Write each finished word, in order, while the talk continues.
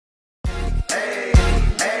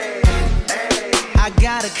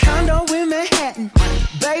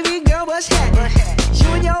what's happening?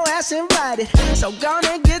 You and your ass invited, so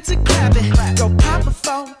gonna get to clapping. Go pop it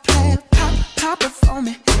for a plan, pop it for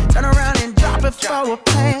me. Turn around and drop it for a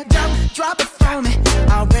plan, drop it for me.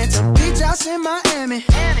 I'll rent a beach house in Miami.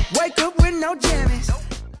 Wake up with no jammies.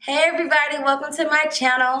 Hey everybody, welcome to my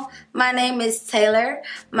channel. My name is Taylor.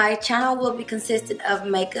 My channel will be consisted of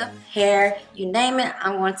makeup, hair, you name it,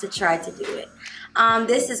 I'm going to try to do it.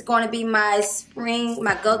 This is going to be my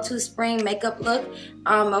go-to spring makeup look.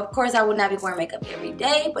 Of course, I would not be wearing makeup every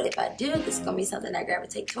day, but if I do, this is going to be something I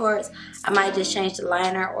gravitate towards. I might just change the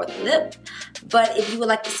liner or the lip. But if you would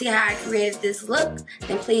like to see how I created this look,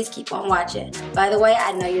 then please keep on watching. By the way,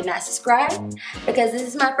 I know you're not subscribed because this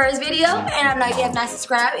is my first video, and I know you have not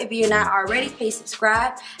subscribed. If you're not already, please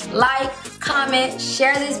subscribe, like, comment,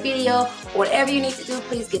 share this video. Whatever you need to do,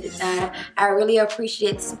 please get it done. I really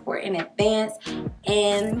appreciate the support in advance.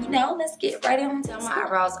 And you know, let's get right on to my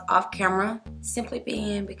eyebrows off camera, simply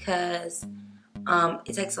being because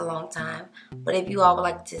it takes a long time. But if you all would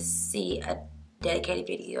like to see a dedicated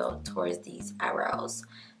video towards these eyebrows,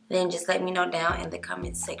 then just let me know down in the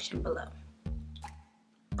comment section below.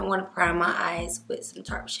 I'm going to prime my eyes with some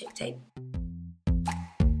Tarte Shape Tape.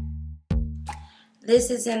 This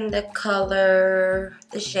is in the color,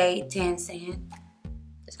 the shade Tan Sand.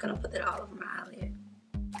 Just going to put that all over my eyelid.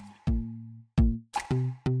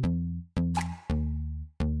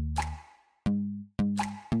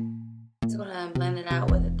 Just going to blend it out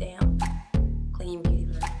with a damp, clean beauty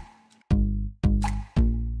blender.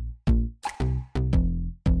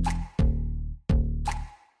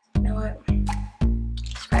 You know what?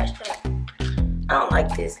 Scratch that. I don't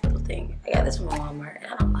like this little thing. I got this from Walmart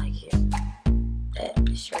and I don't like it. That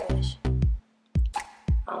is trash. I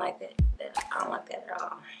don't like that. I don't like that at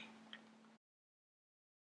all.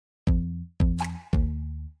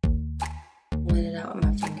 Blend it out with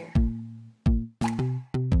my finger.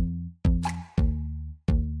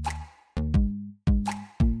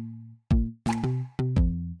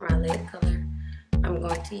 My lid color, I'm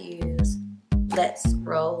going to use Let's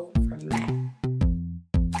Roll from MAC.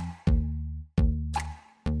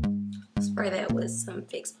 Spray that with some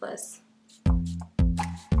Fix Plus.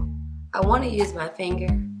 I want to use my finger,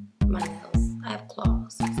 my nails. I have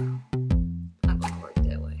claws, so I'm not going to work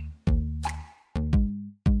that way.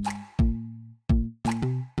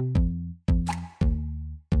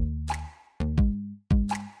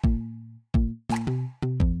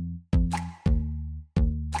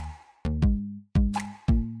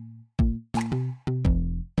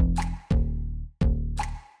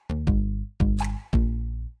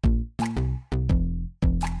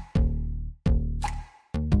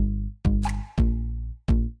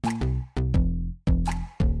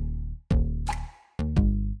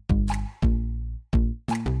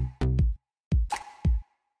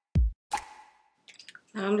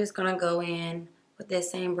 Now I'm just gonna go in with that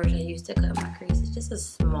same brush I used to cut my creases, just a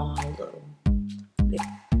small little bit.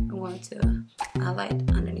 I'm going to highlight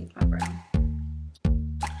underneath my brow.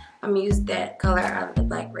 I'm gonna use that color out of the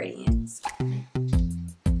Black Radiance. And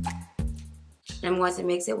I'm going to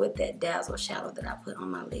mix it with that Dazzle Shadow that I put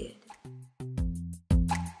on my lid.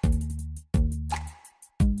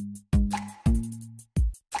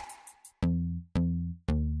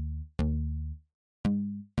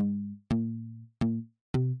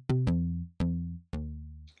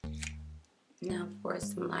 Now for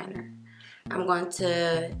some liner, I'm going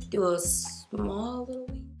to do a small little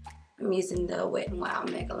wing. I'm using the Wet n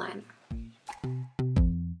Wild Mega Liner.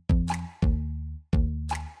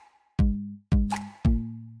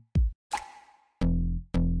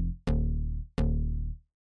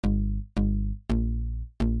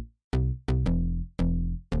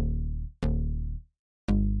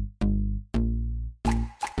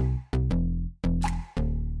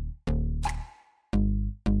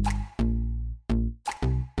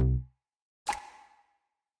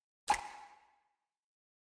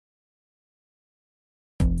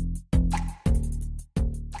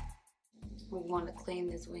 We want to clean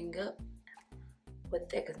this wing up with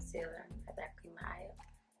the concealer after I clean my eye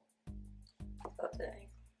up. Okay.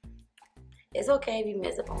 It's okay if you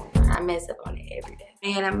mess up on it. I mess up on it every day.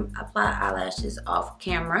 And I'm applying eyelashes off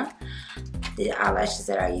camera. The eyelashes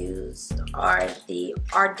that I use are the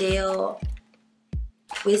Ardell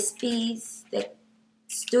Wispies, the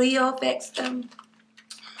Studio Effects them.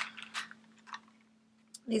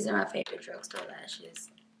 These are my favorite drugstore lashes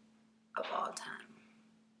of all time.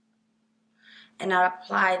 And I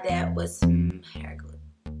apply that with some hair glue.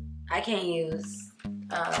 I can't use,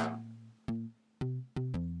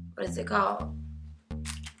 what is it called?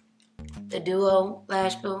 The Duo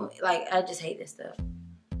Lash Glue. Like, I just hate this stuff.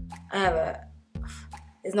 I have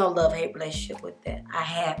There's no love-hate relationship with that. I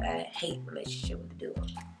have a hate relationship with the duo,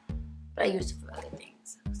 but I use it for other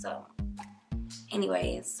things. So,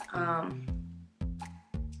 anyways,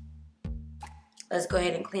 let's go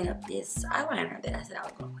ahead and clean up this eyeliner that I said I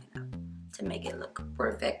was gonna clean up to make it look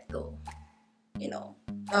perfecto, you know.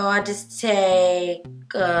 So I just take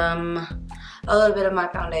a little bit of my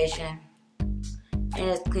foundation and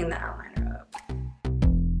just clean the eyeliner up.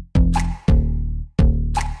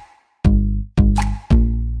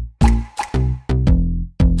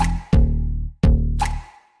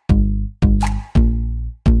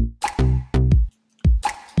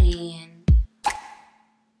 And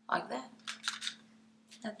like that.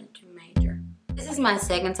 Nothing too major. This is my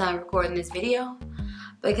second time recording this video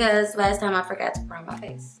because last time I forgot to prime my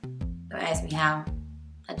face. Don't ask me how.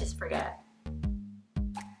 I just forgot.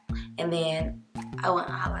 And then I went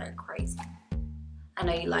highlighter crazy. I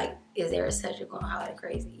know you like, is there a such a going highlighter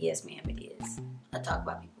crazy? Yes, ma'am, it is. I talk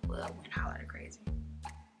about people who went highlighter crazy.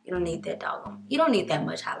 You don't need that doggone. You don't need that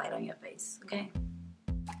much highlight on your face, okay?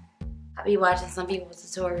 I be watching some people's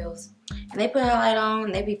tutorials and they put highlight on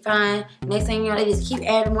and they be fine. Next thing you know, they just keep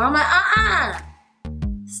adding more. I'm like,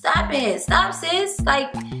 stop it. Stop, sis.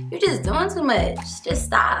 Like, you're just doing too much. Just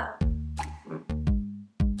stop.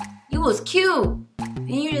 You was cute and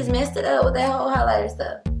you just messed it up with that whole highlighter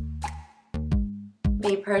stuff.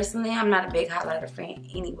 Me personally, I'm not a big highlighter fan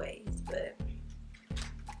anyways, but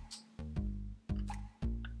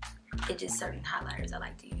it's just certain highlighters I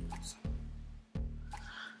like to use.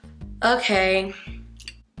 Okay,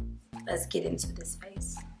 let's get into this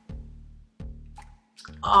face.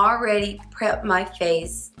 Already prepped my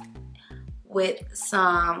face with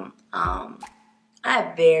some, I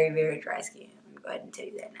have very, very dry skin. Let me go ahead and tell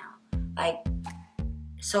you that now. Like,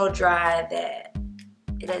 so dry that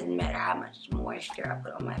it doesn't matter how much moisture I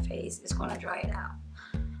put on my face, it's gonna dry it out.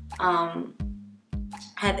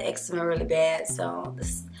 I have eczema really bad, so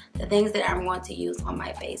the things that I'm going to use on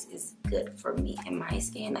my face is good for me and my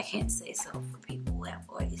skin. I can't say so for people who have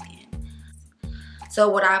oily skin. So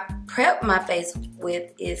what I prep my face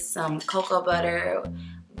with is some cocoa butter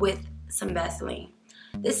with some Vaseline.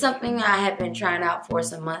 This is something I have been trying out for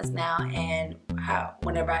some months now, and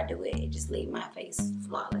whenever I do it, it just leaves my face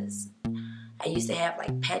flawless. I used to have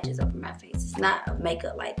like patches over my face. It's not of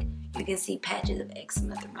makeup, like you can see patches of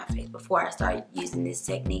eczema through my face before I started using this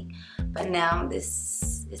technique, but now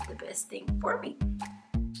this is the best thing for me.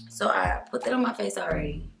 So I put that on my face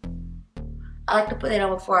already. I like to put it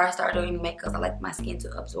on before I start doing makeup. I like my skin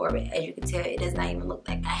to absorb it. As you can tell, it does not even look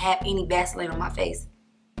like I have any Vaseline on my face,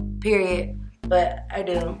 period. But I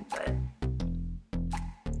do, but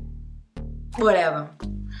whatever.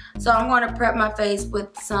 So I'm going to prep my face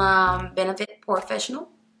with some Benefit POREfessional.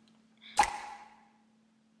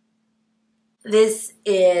 This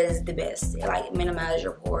is the best. It like minimizes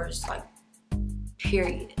your pores, like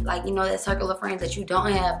period. Like, you know that circle of frames that you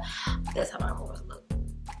don't have, that's how my pores look.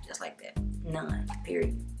 Just like that. None,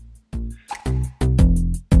 period.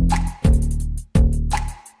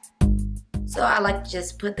 So I like to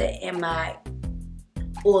just put that in my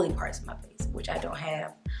oily parts of my face, which I don't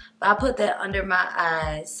have. But I put that under my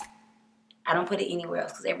eyes. I don't put it anywhere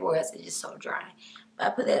else because everywhere else is just so dry. But I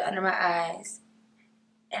put that under my eyes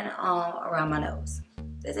and around my nose.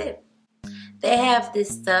 That's it. They have this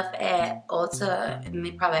stuff at Ulta, and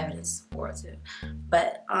they probably have it in Sephora too.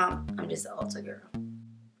 But I'm just an Ulta girl.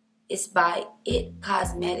 It's by It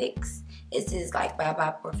Cosmetics. It's this like by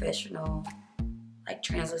POREfessional, like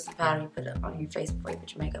translucent powder you put up on your face before you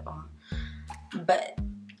put your makeup on. But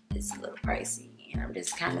it's a little pricey, and I'm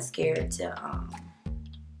just kind of scared to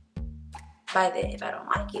buy that if I don't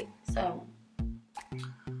like it. So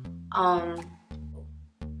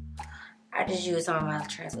I just use some of my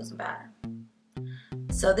translucent powder.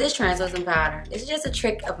 So this translucent powder, it's just a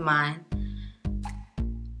trick of mine.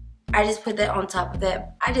 I just put that on top of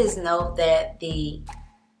that. I just know that the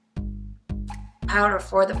powder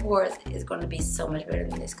for the pores is going to be so much better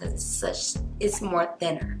than this because it's more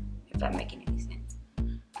thinner, if that makes any sense.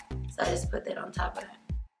 So I just put that on top of that.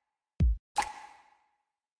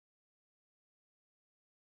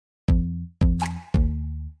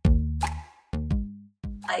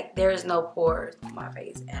 Like, there is no pores on my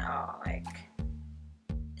face at all. Like,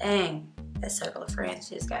 dang, that circle of friends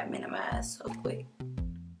just got minimized so quick.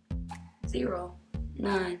 0,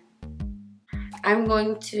 none. I'm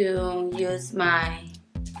going to use my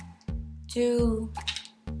the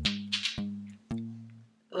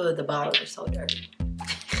bottles are so dirty.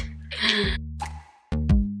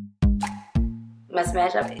 My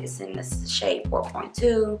Smash Up is in the shade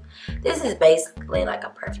 4.2. This is basically like a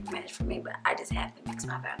perfect match for me, but I just have to mix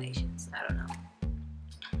my foundations. I don't know.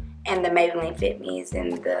 And the Maybelline Fit Me is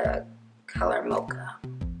in the color Mocha.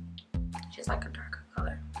 Just like a darker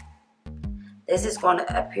color. This is going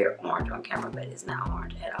to appear orange on camera, but it's not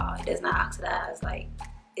orange at all. It does not oxidize. Like,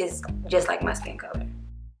 it's just like my skin color.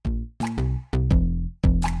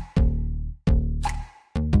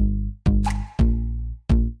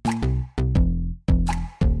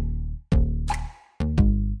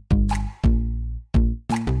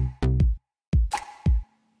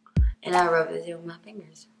 And I rub this in with my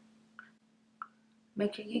fingers.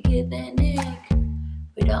 Make sure you get that neck.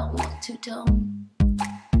 We don't want two-tone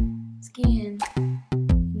skin,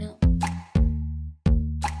 you know.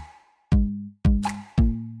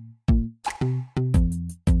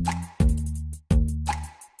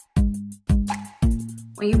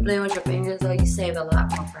 When you blend with your fingers, though, you save a lot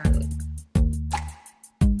more product.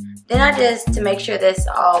 Then I just, to make sure that's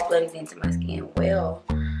all blended into my skin well,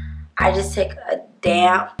 I just take a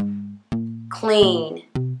damp, clean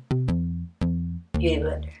beauty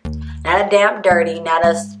blender. Not a damp, dirty, not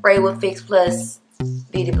a spray with Fix Plus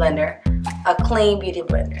beauty blender. A clean beauty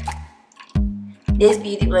blender. This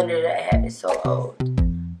beauty blender that I have is so old.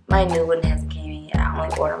 My new one hasn't came in yet. I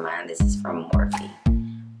only ordered mine. This is from Morphe.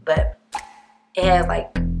 But it has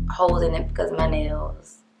like holes in it because of my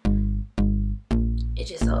nails.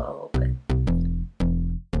 It's just so old. But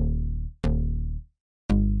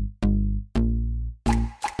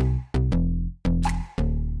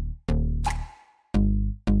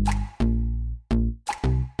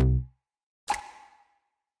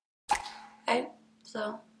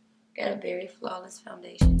so, got a very flawless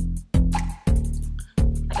foundation.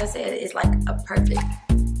 Like I said, it's like a perfect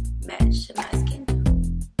match to my skin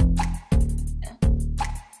tone. Yeah.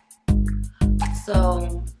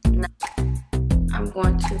 So, now I'm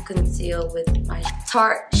going to conceal with my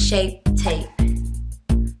Tarte Shape Tape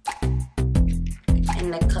in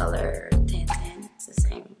the color 1010. It's the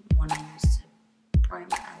same one I used to prime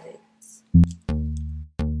my eyelids.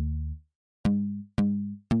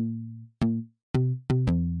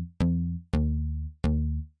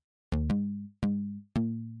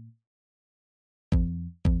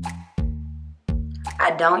 I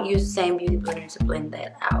don't use the same beauty blender to blend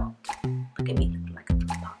that out. Look at me looking like a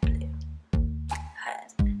football player.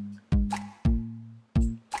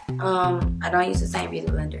 I don't use the same beauty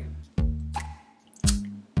blender.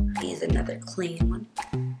 I use another clean one,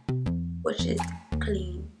 which is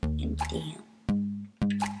clean and damp.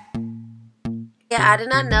 Yeah, I did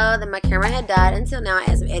not know that my camera had died until now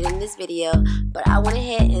as I'm editing this video, but I went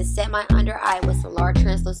ahead and set my under eye with some large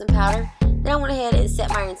translucent powder. Then I went ahead and set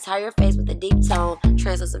my entire face with a deep tone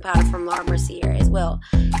translucent powder from Mercier as well.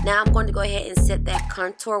 Now I'm going to go ahead and set that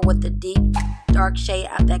contour with the deep dark shade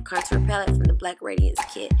of that contour palette from the Black Radiance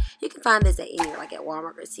kit. You can find this at anywhere, like at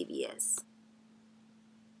Walmart or CVS.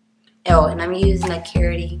 Oh, and I'm using a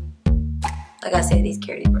Kiiara. Like I said, these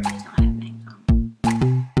Kiiara brushes don't have names on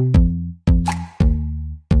them.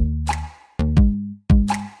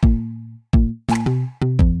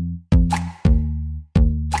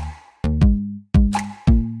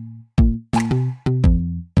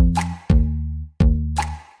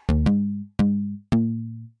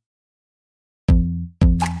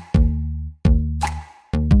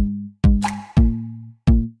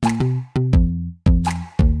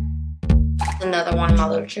 Another one of my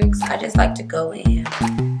little tricks, I just like to go in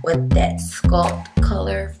with that sculpt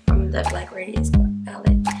color from the Black Radiance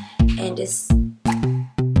palette and just,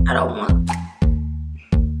 I don't want,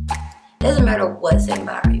 doesn't matter what setting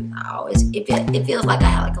powder I use, I always, it feels like I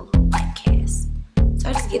have like a little light cast, so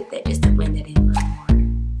I just get that just to blend it in a little more.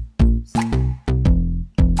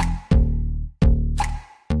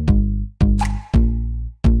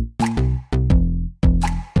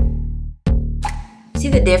 See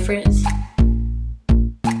the difference?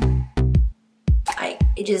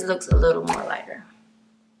 It just looks a little more lighter.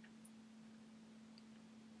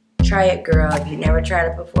 Try it, girl. If you never tried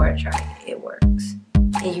it before, try it. It works.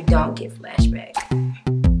 And you don't get flashback. I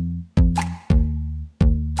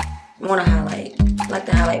want to highlight. I like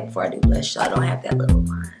to highlight before I do blush so I don't have that little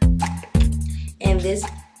line. And this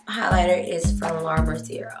highlighter is from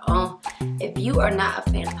Mercier. If you are not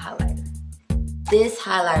a fan of highlighter, this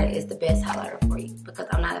highlighter is the best highlighter for you because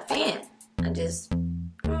I'm not a fan. I just...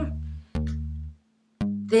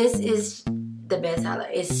 This is the best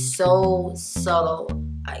highlighter. It's so subtle.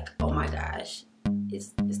 Like, oh my gosh.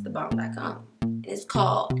 It's the bomb.com. It's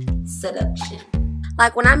called Seduction.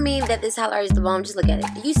 Like, when I mean that this highlighter is the bomb, just look at it.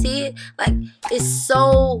 Do you see it? Like, it's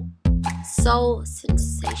so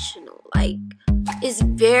sensational. Like, it's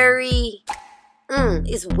very,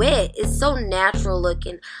 it's wet. It's so natural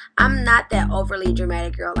looking. I'm not that overly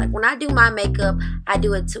dramatic girl. Like when I do my makeup, I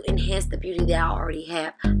do it to enhance the beauty that I already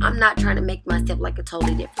have. I'm not trying to make myself like a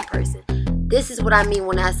totally different person. This is what I mean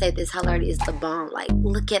when I say this highlighter is the bomb. Like,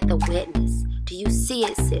 look at the wetness. Do you see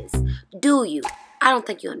it, sis? Do you? I don't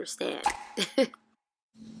think you understand.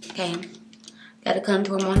 Okay, got to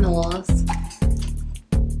contour my nose.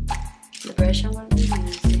 The brush I'm going to be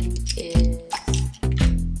using is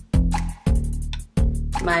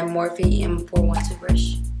my Morphe M412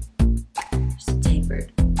 brush. Just a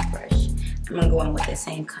tapered brush. I'm going to go in with the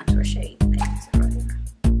same contour shade that I used earlier.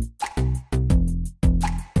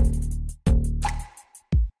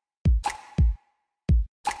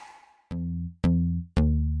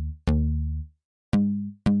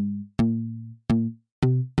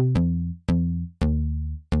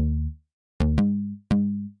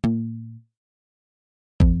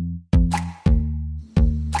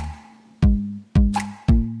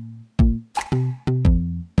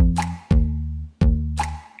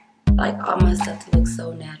 I like all my stuff to look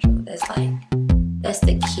so natural. That's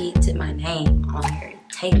the key to my name on here,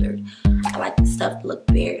 tailored. I like the stuff to look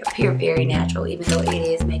appear very natural, even though it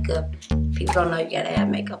is makeup. People don't know you gotta have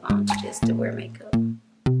makeup on just to wear makeup.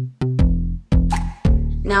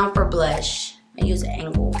 Now for blush, I use an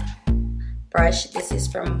angled brush. This is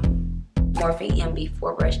from Morphe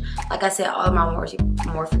MB4 brush. Like I said, all of my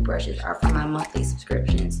Morphe brushes are for my monthly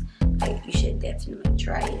subscriptions. Like, you should definitely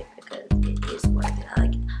try it because it is worth it. I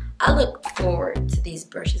like it. I look forward to these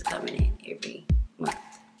brushes coming in every month.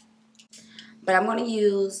 But I'm going to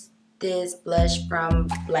use this blush from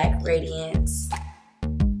Black Radiance.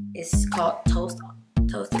 It's called Toasted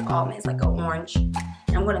Almond. It's like an orange. And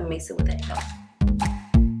I'm going to mix it with that color.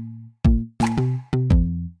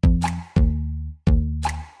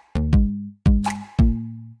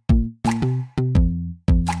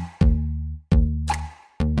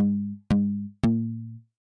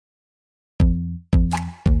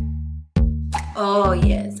 Oh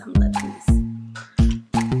yes, I'm loving this.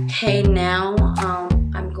 Okay, now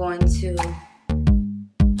I'm going to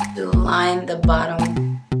line the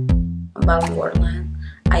bottom waterline.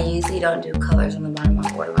 I usually don't do colors on the bottom of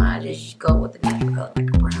the waterline. I just go with the natural color like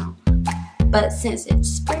a brown. But since it's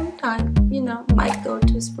springtime, you know, might go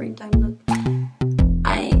to a springtime look.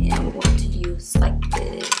 I am going to use like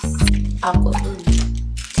this aqua blue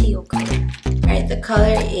teal color. Alright, the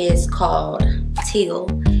color is called Teal.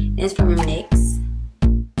 It's from NYX.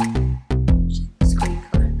 It's green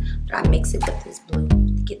color. But I mix it with this blue to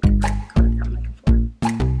get the perfect color that I'm looking for.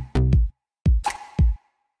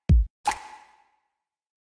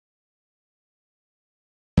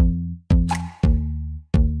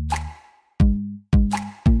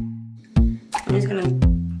 I'm just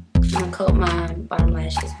gonna coat my bottom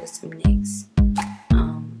lashes with some NYX.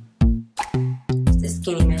 It's the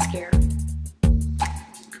Skinny Mascara.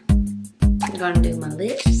 I'm gonna do my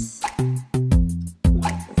lips.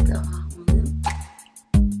 Wipe the stuff off on them.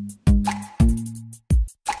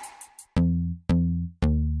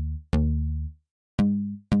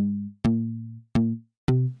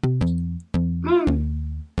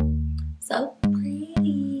 So pretty.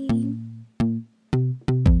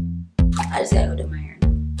 I just gotta go do my hair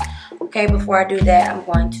now. Okay, before I do that, I'm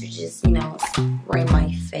going to just, you know, spray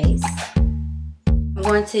my face. I'm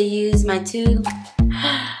going to use my two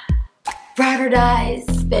Ride or Dies,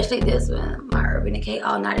 especially this one, my Urban Decay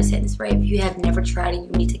All Nighter Setting Spray. If you have never tried it, you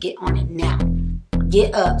need to get on it now.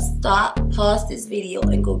 Get up, stop, pause this video,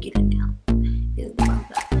 and go get it now. It's the bomb.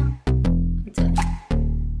 I'm telling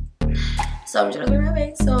you. So I'm just gonna rub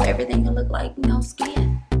it so everything can look like, you know,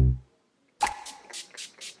 skin.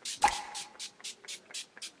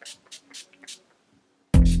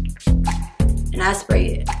 And I spray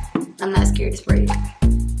it. I'm not scared to spray it,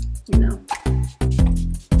 you know.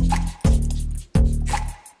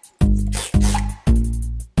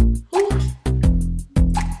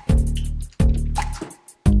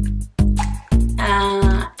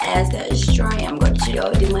 As that is dry, I'm going to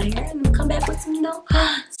go do my hair and come back with some, you know,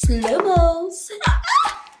 slow-mos.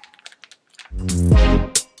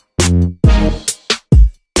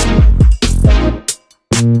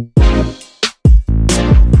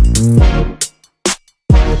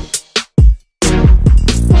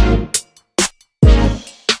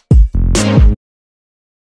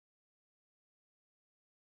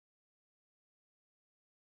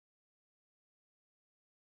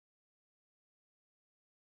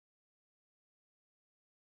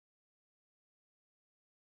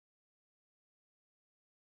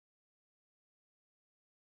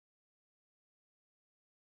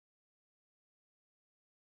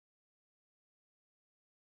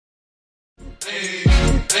 Hey,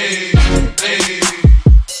 hey, hey.